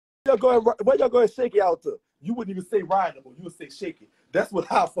where y'all going Shakie out to? You wouldn't even say Ryan no more. You would say Shakie. That's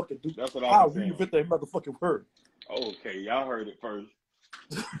what I'll fucking do. That's what I'll reinvent that motherfucking word. Okay, y'all heard it first.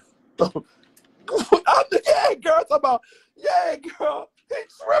 Yeah, girl, talking about, yeah, girl, he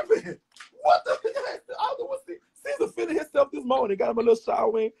tripping. What the heck? I don't know what's the Caesar feeling himself this morning. Got him a little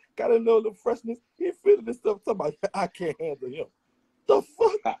shower in, got a little freshness. He feeling this stuff. Talking about, I can't handle him. The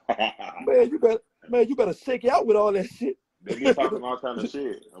fuck? you better shake out with all that shit. They be talking all kind of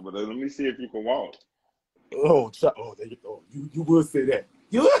shit. But let me see if you can walk. There you go. You would say that.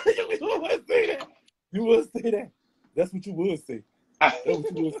 You would say that. You would say that. That's what you would say. That's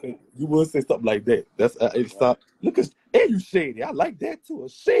what you would say. You would say something like that. That's stop. Look at you shady. I like that too. A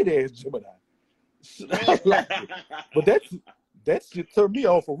shady ass Gemini. I like it. But that shit turned me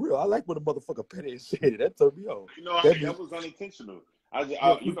on for real. I like when a motherfucker petty and shady. That turned me on. You know, that was unintentional. I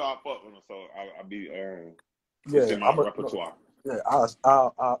fuck with him, so I be in my repertoire. Yeah, I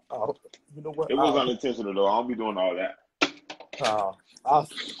you know what? It was unintentional though. I don't be doing all that. I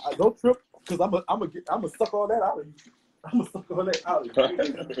don't trip because I'm gonna suck all that out of you. I'm gonna suck all that out of you.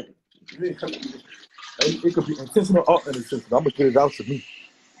 It could be intentional or unintentional. I'm gonna get it out to me.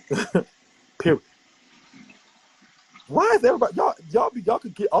 Period. Why is everybody y'all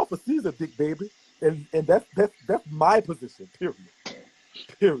could get off of Caesar dick, baby, and that's my position.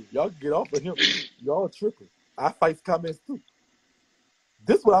 Period. Y'all can get off of him. Y'all tripping. I fight comments too.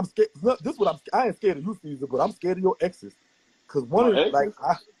 This what I'm scared. I ain't scared of you, Caesar, but I'm scared of your exes. Cause one of them,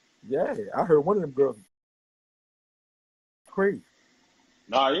 I heard one of them girls crazy.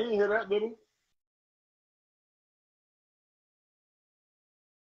 Nah, you didn't hear that, little.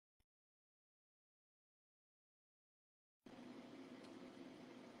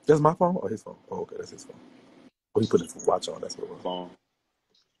 That's my phone or his phone? Oh, okay, that's his phone. Oh, he put his watch on. That's what it was. Phone.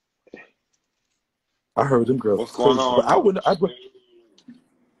 I heard them girls. What's going on? But I wouldn't.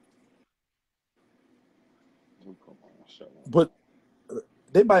 But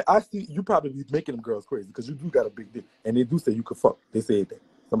they might. I see you probably be making them girls crazy because you do got a big dick, and they do say you could fuck. They say that.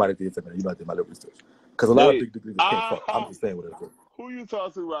 Somebody did say that. You might do my little research because a lot of big niggas can't fuck. I'm just saying what it is. Who you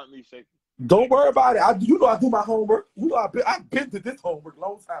talking to, Rodney Shakie? Don't worry about it. You know I do my homework. You know I've been to this homework a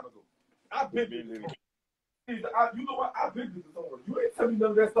long time ago. I've been to this. You know what? I've been to this homework. You ain't telling me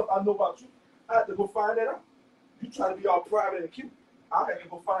none of that stuff I know about you. I had to go find that out. You try to be all private and cute. I had to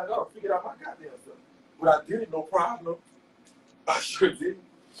go find it out, figure out my goddamn stuff. But I did it, no problem. I sure did.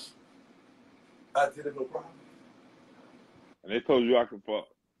 I did it, no problem. And they told you I could fuck.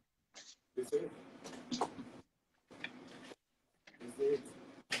 They said.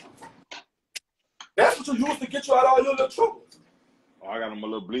 That's what you used to get you out of all your little trouble. Oh, I got him a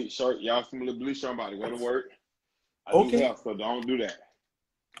little bleach shirt. Y'all see my little bleach shirt? I'm about to go to work. I do hair, so don't do that.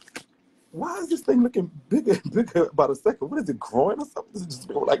 Why is this thing looking bigger and bigger about a second? What is it, growing or something? Does it just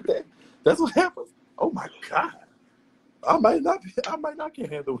go like that? That's what happens. Oh my God. I might not can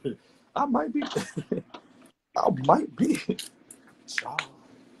handle it. I might be.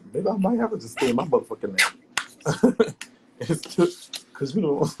 Maybe I might have to just stay in my motherfucking name. It's just because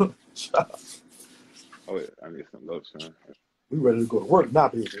Oh yeah, I need some love, son. We ready to go to work now,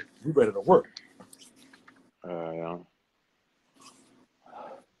 baby. We ready to work. Yeah.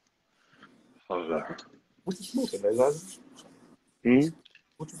 What you smoking, man? What you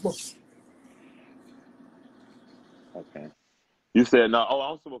smoking? Okay. You said no. Oh,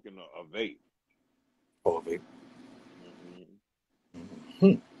 I'm smoking a vape. Oh, a vape.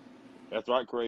 That's right, Craig.